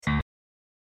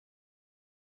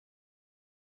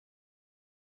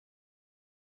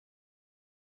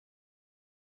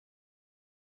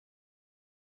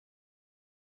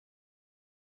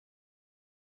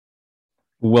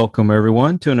Welcome,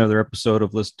 everyone, to another episode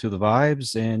of Listen to the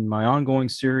Vibes and my ongoing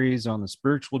series on the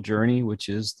spiritual journey, which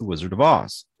is The Wizard of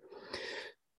Oz.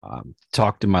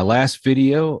 Talked in my last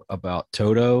video about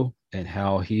Toto and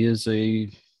how he is a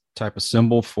type of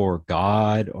symbol for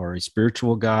God or a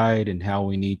spiritual guide and how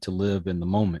we need to live in the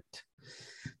moment.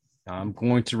 I'm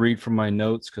going to read from my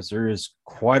notes because there is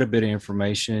quite a bit of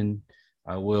information.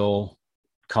 I will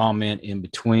comment in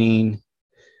between.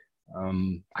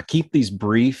 I keep these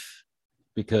brief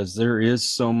because there is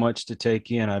so much to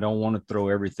take in. I don't want to throw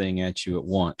everything at you at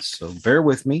once. So bear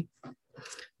with me.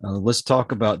 Let's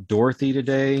talk about Dorothy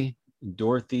today.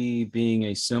 Dorothy being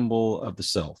a symbol of the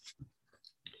self.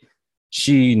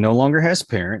 She no longer has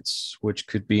parents, which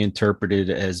could be interpreted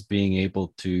as being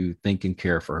able to think and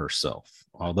care for herself,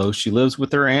 although she lives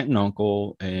with her aunt and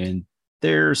uncle, and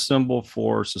they're a symbol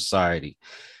for society.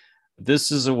 This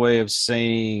is a way of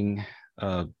saying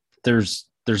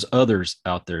there's others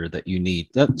out there that you need.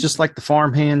 That, just like the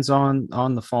farm hands on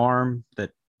the farm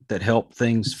that help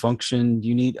things function,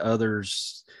 you need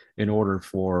others in order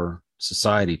for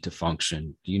society to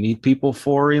function. You need people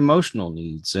for emotional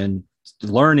needs and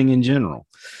learning in general.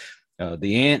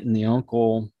 The aunt and the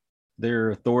uncle,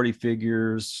 they're authority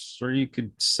figures, or you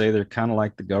could say they're kind of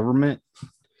like the government.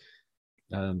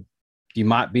 Um, you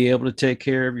might be able to take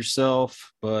care of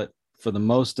yourself, but for the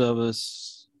most of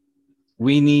us,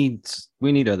 we need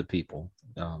other people.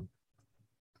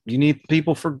 You need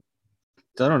people for,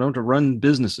 I don't know, to run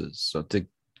businesses, so to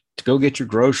go get your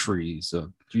groceries,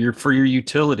 for your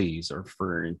utilities, or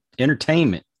for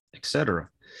entertainment,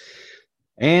 etc.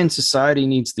 And society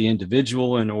needs the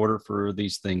individual in order for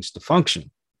these things to function.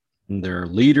 And there are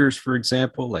leaders, for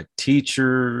example, like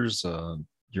teachers,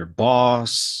 your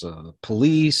boss,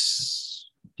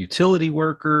 police, utility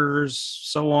workers,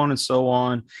 so on and so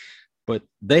on. But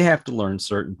they have to learn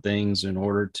certain things in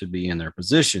order to be in their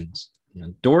positions.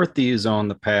 Dorothy is on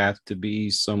the path to be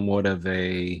somewhat of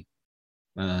a,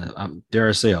 dare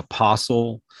I say,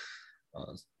 apostle,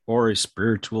 or a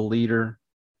spiritual leader.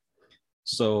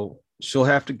 So she'll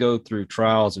have to go through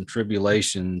trials and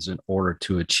tribulations in order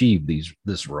to achieve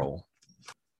this role.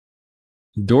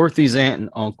 Dorothy's aunt and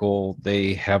uncle,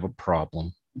 they have a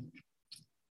problem.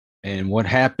 And what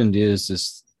happened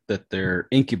is that their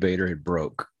incubator had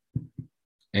broke,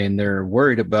 and they're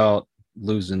worried about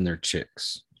losing their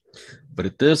chicks. But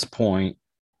at this point,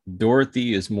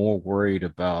 Dorothy is more worried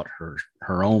about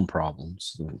her own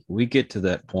problems. We get to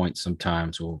that point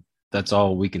sometimes. Well, that's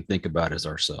all we can think about is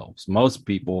ourselves. Most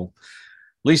people,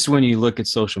 at least when you look at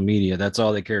social media, that's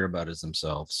all they care about is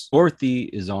themselves. Dorothy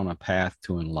is on a path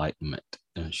to enlightenment.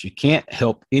 She can't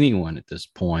help anyone at this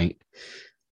point,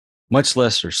 much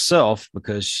less herself,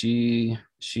 because she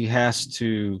has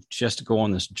to go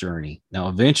on this journey. Now,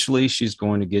 eventually, she's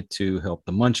going to get to help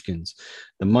the Munchkins.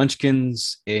 The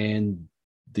Munchkins and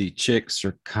the chicks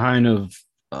are kind of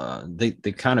they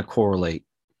kind of correlate,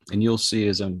 and you'll see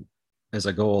as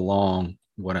I go along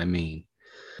what I mean.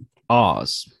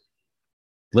 Oz.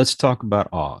 Let's talk about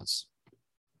Oz.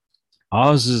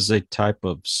 Oz is a type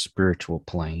of spiritual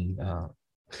plane.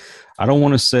 I don't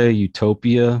want to say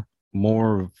utopia.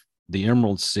 More of the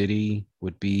Emerald City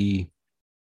would be.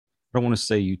 I don't want to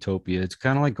say utopia. It's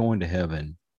kind of like going to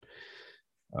heaven.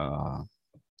 Uh,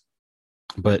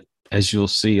 but as you'll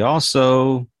see,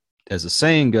 also, as the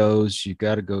saying goes, you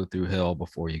got to go through hell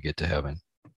before you get to heaven.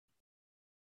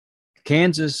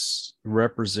 Kansas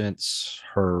represents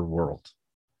her world,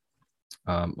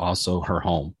 also her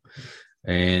home,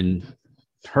 and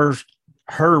her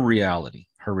her reality.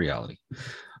 Her reality.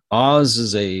 Oz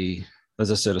is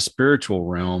as I said, a spiritual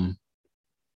realm.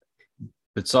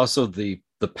 It's also the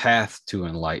path to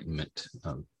enlightenment.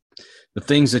 The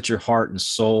things that your heart and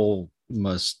soul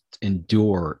must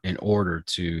endure in order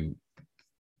to,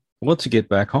 well, to get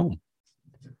back home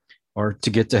or to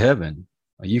get to heaven.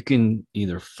 You can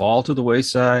either fall to the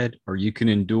wayside or you can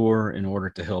endure in order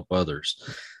to help others.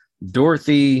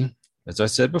 Dorothy, as I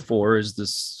said before, is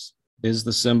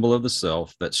the symbol of the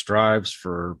self that strives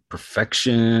for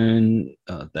perfection,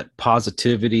 that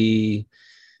positivity,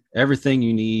 everything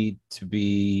you need to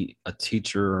be a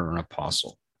teacher or an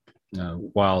apostle.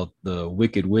 While the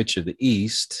Wicked Witch of the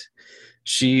East,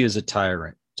 she is a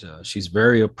tyrant. She's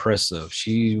very oppressive.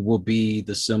 She will be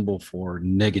the symbol for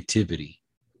negativity.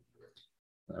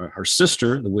 Her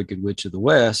sister, the Wicked Witch of the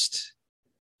West,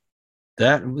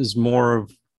 that was more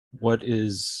of what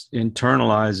is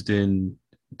internalized in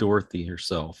Dorothy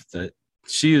herself, that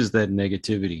she is that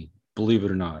negativity, believe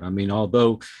it or not. I mean,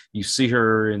 although you see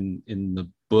her in the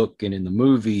book and in the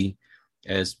movie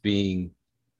as being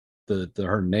the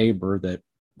her neighbor that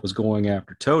was going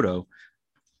after Toto,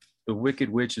 the Wicked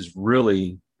Witch is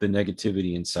really the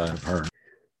negativity inside of her.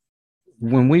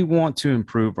 When we want to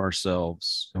improve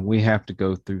ourselves and we have to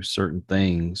go through certain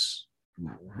things,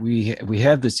 we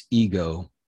have this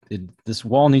ego. This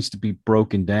wall needs to be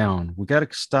broken down. We got to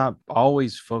stop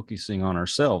always focusing on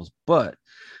ourselves, but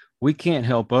we can't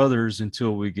help others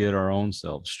until we get our own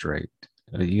selves straight.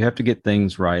 You have to get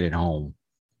things right at home.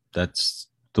 That's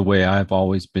the way I've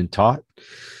always been taught.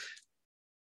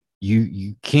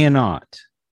 You cannot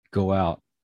go out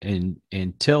and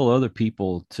tell other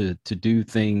people to do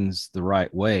things the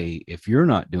right way if you're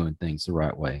not doing things the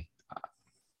right way.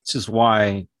 This is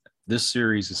why this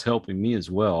series is helping me as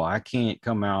well. I can't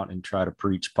come out and try to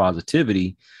preach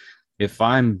positivity if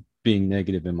I'm being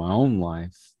negative in my own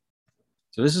life.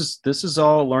 So this is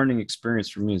all a learning experience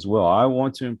for me as well. I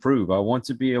want to improve. I want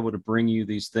to be able to bring you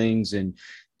these things and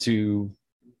to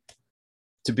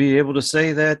be able to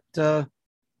say that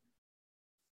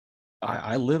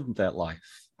I live that life.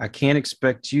 I can't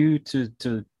expect you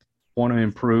to want to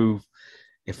improve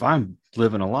if I'm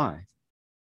living a lie.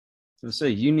 So to say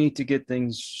you need to get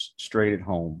things straight at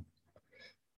home.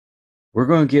 We're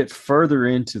going to get further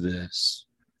into this,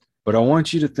 but I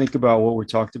want you to think about what we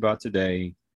talked about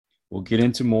today. We'll get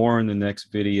into more in the next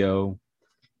video.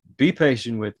 Be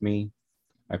patient with me.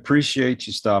 I appreciate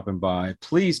you stopping by.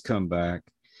 Please come back.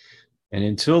 And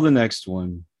until the next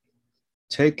one,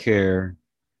 take care.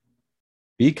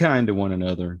 Be kind to one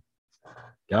another.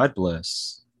 God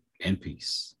bless and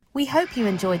peace. We hope you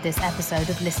enjoyed this episode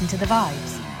of Listen to the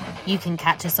Vibes. You can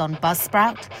catch us on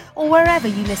Buzzsprout or wherever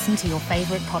you listen to your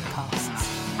favorite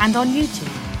podcasts. And on YouTube.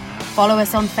 Follow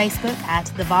us on Facebook at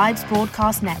The Vibes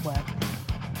Broadcast Network